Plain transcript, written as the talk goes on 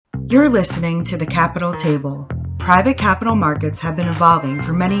You're listening to The Capital Table. Private capital markets have been evolving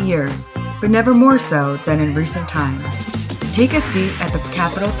for many years, but never more so than in recent times. Take a seat at the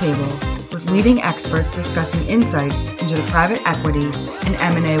Capital Table with leading experts discussing insights into the private equity and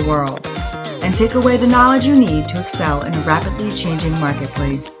M&A worlds, and take away the knowledge you need to excel in a rapidly changing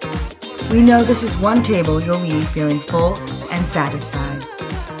marketplace. We know this is one table you'll leave feeling full and satisfied.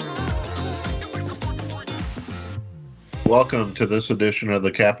 Welcome to this edition of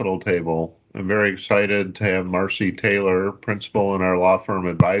the Capital Table. I'm very excited to have Marcy Taylor, principal in our law firm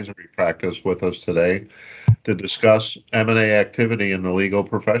advisory practice, with us today to discuss M&A activity in the legal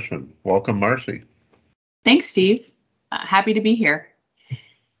profession. Welcome, Marcy. Thanks, Steve. Happy to be here.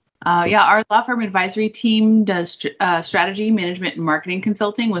 Our law firm advisory team does strategy, management, and marketing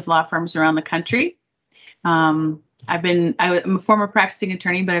consulting with law firms around the country. I'm a former practicing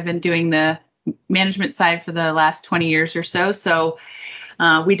attorney, but I've been doing the management side for the last 20 years or so. So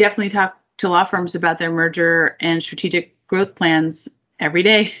we definitely talk to law firms about their merger and strategic growth plans every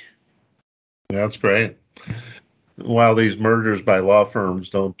day. That's great. While these mergers by law firms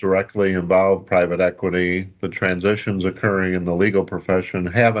don't directly involve private equity, the transitions occurring in the legal profession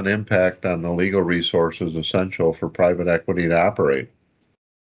have an impact on the legal resources essential for private equity to operate.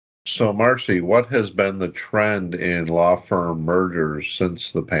 So, Marcy, what has been the trend in law firm mergers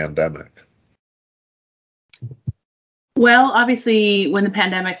since the pandemic? Well, obviously, when the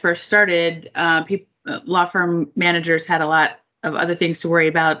pandemic first started, law firm managers had a lot of other things to worry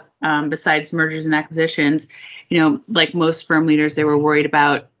about besides mergers and acquisitions. Like most firm leaders, they were worried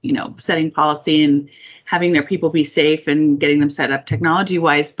about, setting policy and having their people be safe and getting them set up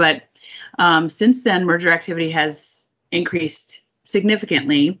technology-wise. But since then, merger activity has increased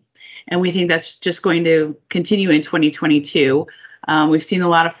significantly, and we think that's just going to continue in 2022. We've seen a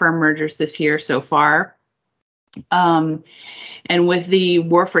lot of firm mergers this year so far. And with the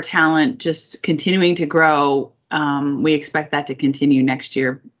war for talent just continuing to grow, we expect that to continue next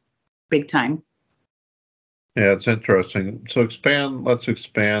year big time. Yeah, it's interesting. So let's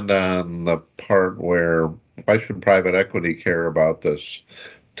expand on the part where why should private equity care about this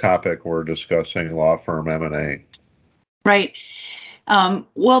topic we're discussing, law firm M&A? Right.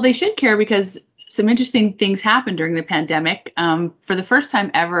 Well, they should care because some interesting things happened during the pandemic. For the first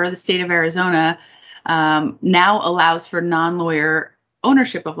time ever, the state of Arizona now allows for non-lawyer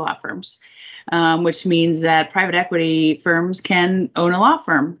ownership of law firms, which means that private equity firms can own a law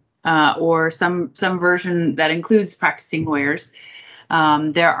firm or some version that includes practicing lawyers.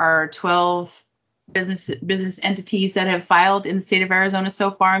 There are 12 business entities that have filed in the state of Arizona so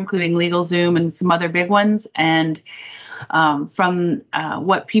far, including LegalZoom and some other big ones. And from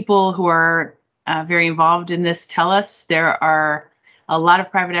what people who are very involved in this tell us, there are a lot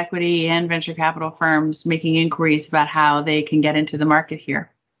of private equity and venture capital firms making inquiries about how they can get into the market here.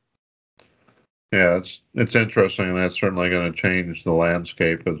 Yeah, it's interesting, and that's certainly going to change the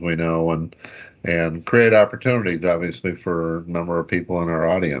landscape, as we know, and create opportunities, obviously, for a number of people in our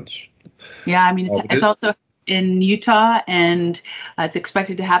audience. Yeah, I mean, it's also in Utah, and it's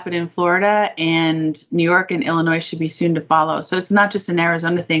expected to happen in Florida, and New York and Illinois should be soon to follow. So it's not just an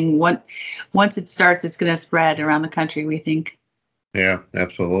Arizona thing. Once it starts, it's going to spread around the country, we think. Yeah,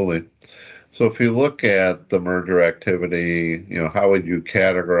 absolutely. So if you look at the merger activity, how would you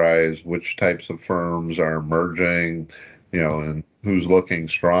categorize which types of firms are merging, and who's looking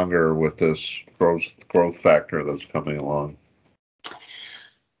stronger with this growth factor that's coming along?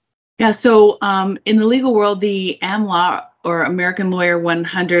 Yeah, so in the legal world, the AmLaw or American Lawyer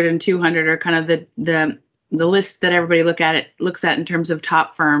 100 and 200 are kind of the list that everybody looks at in terms of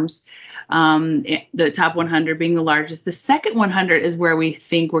top firms. The top 100 being the largest. The second 100 is where we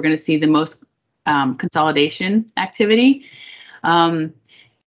think we're going to see the most consolidation activity. Firms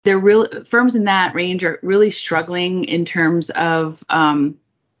in that range are really struggling in terms of the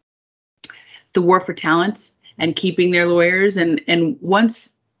war for talent and keeping their lawyers. And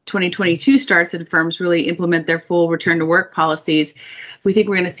once 2022 starts and firms really implement their full return to work policies, we think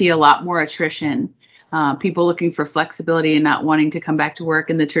we're going to see a lot more attrition. People looking for flexibility and not wanting to come back to work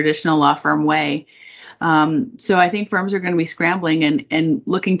in the traditional law firm way. So I think firms are going to be scrambling and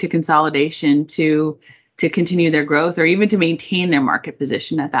looking to consolidation to continue their growth or even to maintain their market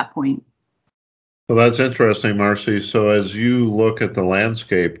position at that point. Well, that's interesting, Marcy. So as you look at the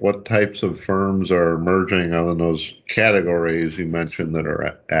landscape, what types of firms are emerging on those categories you mentioned that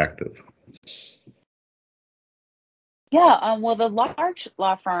are active? Yeah, well, the large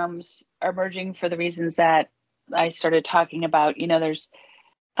law firms are emerging for the reasons that I started talking about. There's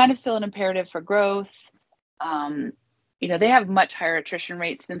kind of still an imperative for growth. They have much higher attrition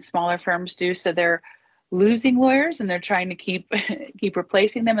rates than smaller firms do, so they're losing lawyers, and they're trying to keep keep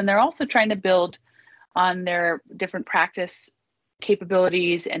replacing them, and they're also trying to build on their different practice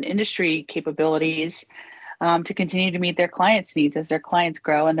capabilities and industry capabilities to continue to meet their clients' needs as their clients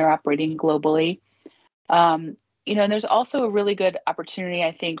grow and they're operating globally. And there's also a really good opportunity,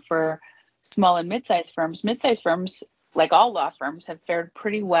 I think, for small and mid-sized firms. Mid-sized firms, like all law firms, have fared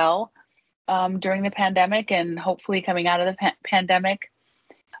pretty well during the pandemic and hopefully coming out of the pandemic.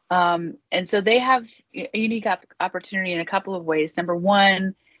 And so they have a unique opportunity in a couple of ways. Number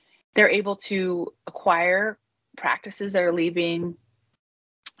one, they're able to acquire practices that are leaving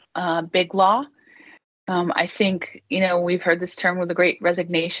big law. I think, we've heard this term with the Great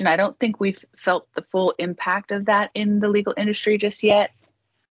Resignation. I don't think we've felt the full impact of that in the legal industry just yet.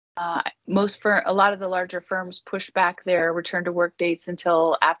 A lot of the larger firms pushed back their return to work dates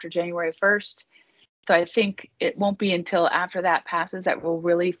until after January 1st. So I think it won't be until after that passes that we'll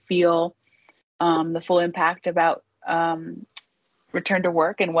really feel the full impact about return to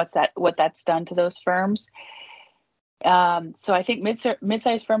work and what that's done to those firms. So I think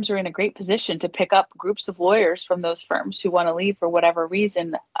mid-sized firms are in a great position to pick up groups of lawyers from those firms who want to leave for whatever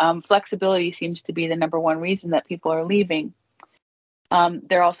reason. Flexibility seems to be the number one reason that people are leaving.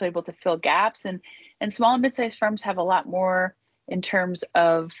 They're also able to fill gaps, and small and mid-sized firms have a lot more in terms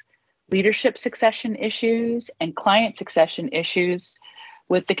of leadership succession issues and client succession issues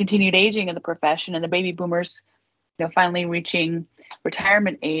with the continued aging of the profession and the baby boomers, finally reaching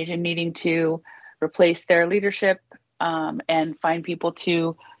retirement age and needing to replace their leadership and find people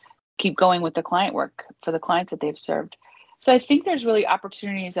to keep going with the client work for the clients that they've served. So I think there's really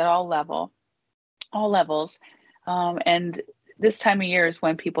opportunities at all levels. And this time of year is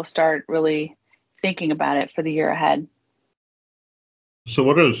when people start really thinking about it for the year ahead. So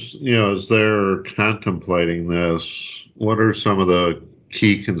what is, as they're contemplating this, what are some of the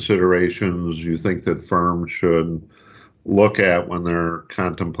key considerations you think that firms should look at when they're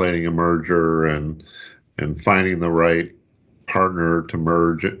contemplating a merger and finding the right partner to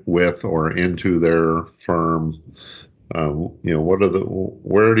merge with or into their firm?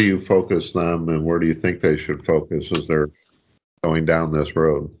 Where do you focus them, and where do you think they should focus as they're going down this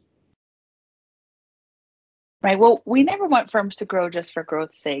road? Right. Well, we never want firms to grow just for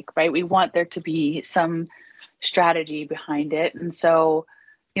growth's sake, right? We want there to be some strategy behind it. And so,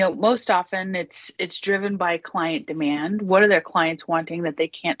 most often it's driven by client demand. What are their clients wanting that they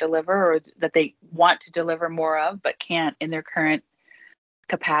can't deliver, or that they want to deliver more of but can't in their current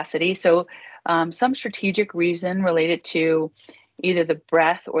capacity? So some strategic reason related to either the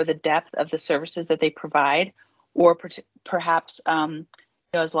breadth or the depth of the services that they provide, or perhaps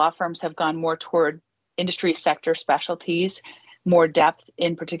as law firms have gone more toward industry sector specialties, more depth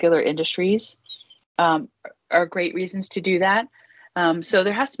in particular industries are great reasons to do that. So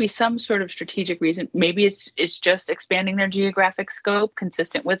there has to be some sort of strategic reason. Maybe it's just expanding their geographic scope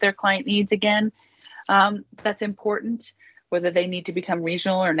consistent with their client needs again. That's important, whether they need to become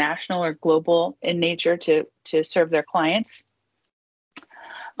regional or national or global in nature to serve their clients.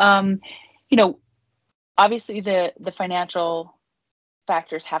 Obviously the financial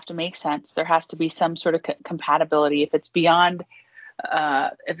factors have to make sense. There has to be some sort of compatibility. If it's beyond,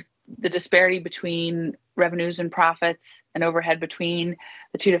 if the disparity between revenues and profits and overhead between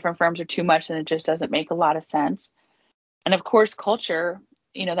the two different firms are too much, then it just doesn't make a lot of sense. And of course, culture,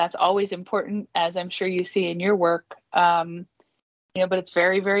 that's always important, as I'm sure you see in your work. But it's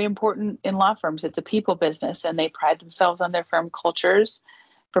very, very important in law firms. It's a people business, and they pride themselves on their firm cultures,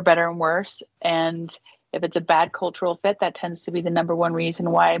 for better and worse. And if it's a bad cultural fit, that tends to be the number one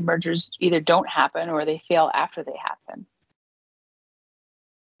reason why mergers either don't happen or they fail after they happen.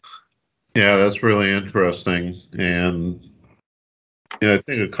 Yeah, that's really interesting. And I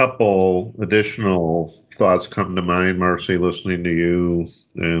think a couple additional thoughts come to mind, Marcy, listening to you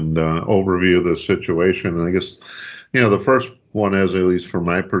and overview of the situation. And I guess, the first one is, at least from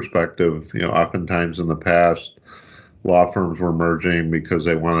my perspective, oftentimes in the past, law firms were merging because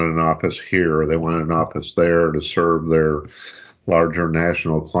they wanted an office here or they wanted an office there to serve their larger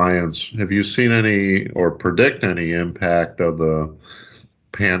national clients. Have you seen any or predict any impact of the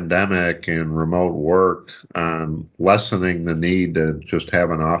pandemic and remote work on lessening the need to just have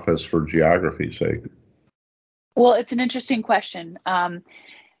an office for geography's sake? Well, it's an interesting question,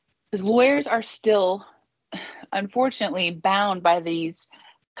 because lawyers are still, unfortunately, bound by these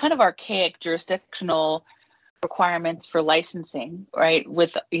kind of archaic jurisdictional requirements for licensing, right?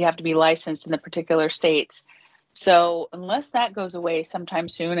 You have to be licensed in the particular states. So unless that goes away sometime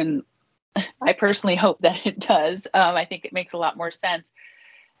soon, and I personally hope that it does, I think it makes a lot more sense.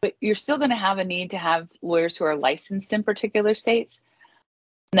 But you're still going to have a need to have lawyers who are licensed in particular states.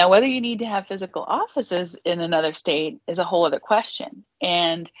 Now, whether you need to have physical offices in another state is a whole other question.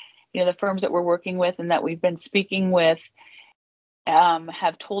 And, the firms that we're working with and that we've been speaking with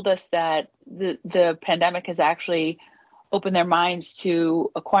have told us that the pandemic has actually opened their minds to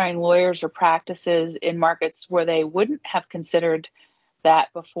acquiring lawyers or practices in markets where they wouldn't have considered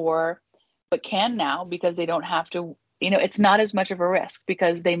that before, but can now because they don't have to. It's not as much of a risk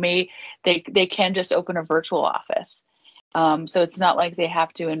because they can just open a virtual office. So it's not like they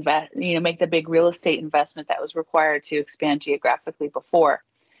have to invest, make the big real estate investment that was required to expand geographically before.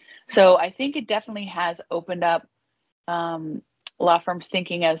 So I think it definitely has opened up law firms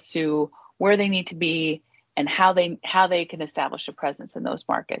thinking as to where they need to be and how they can establish a presence in those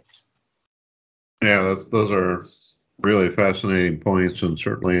markets. Yeah, those are really fascinating points and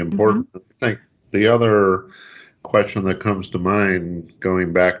certainly important. I think the other question that comes to mind,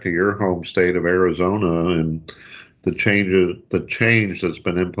 going back to your home state of Arizona and the change that's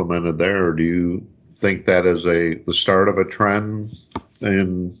been implemented there, do you think that is the start of a trend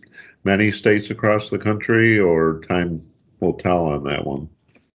in many states across the country, or time will tell on that one?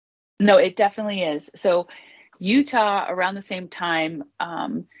 No, it definitely is. So Utah, around the same time,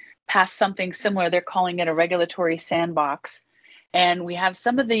 passed something similar. They're calling it a regulatory sandbox. And we have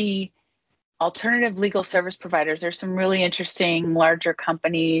some of the alternative legal service providers. There's some really interesting larger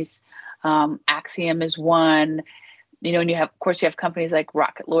companies. Axiom is one. And you have companies like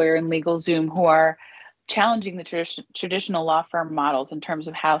Rocket Lawyer and LegalZoom who are challenging the traditional law firm models in terms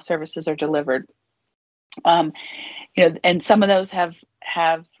of how services are delivered. And some of those have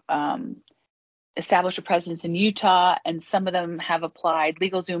established a presence in Utah, and some of them have applied.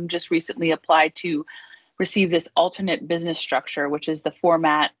 LegalZoom just recently applied to receive this alternate business structure, which is the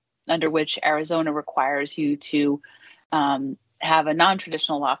format under which Arizona requires you to have a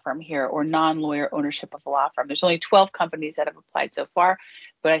non-traditional law firm here or non-lawyer ownership of a law firm. There's only 12 companies that have applied so far,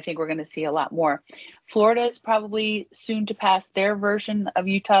 but I think we're going to see a lot more. Florida is probably soon to pass their version of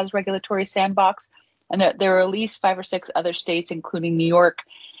Utah's regulatory sandbox. And there are at least 5 or 6 other states, including New York,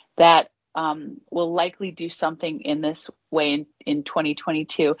 that will likely do something in this way in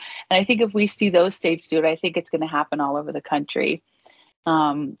 2022. And I think if we see those states do it, I think it's going to happen all over the country.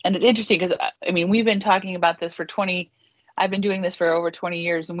 And it's interesting because, we've been talking about this I've been doing this for over 20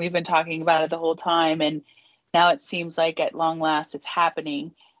 years, and we've been talking about it the whole time. And now it seems like at long last it's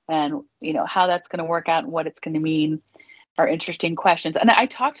happening. And, how that's going to work out and what it's going to mean are interesting questions. And I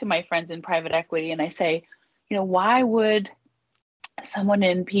talk to my friends in private equity and I say, why would someone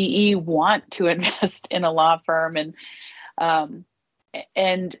in PE want to invest in a law firm? And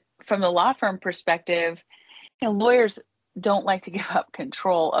from the law firm perspective, lawyers don't like to give up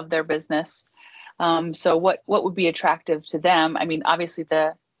control of their business. So what would be attractive to them? Obviously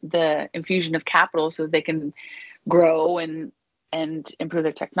the infusion of capital so they can grow and improve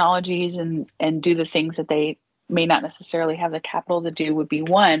their technologies and do the things that they may not necessarily have the capital to do would be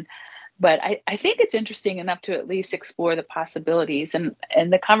one. But I think it's interesting enough to at least explore the possibilities, and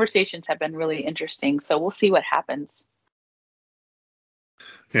the conversations have been really interesting. So we'll see what happens.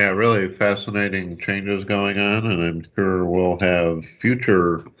 Yeah, really fascinating changes going on, and I'm sure we'll have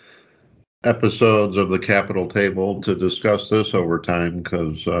future episodes of the Capital Table to discuss this over time,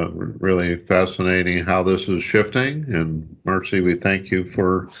 because really fascinating how this is shifting. And Marcy, we thank you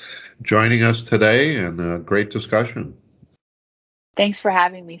for joining us today, and a great discussion. Thanks for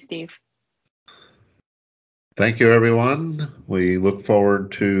having me, Steve. Thank you, everyone. We look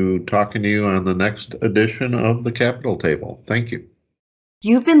forward to talking to you on the next edition of the Capital Table. Thank you.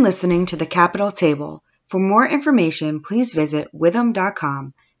 You've been listening to the Capital Table. For more information, please visit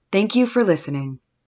withum.com. Thank you for listening.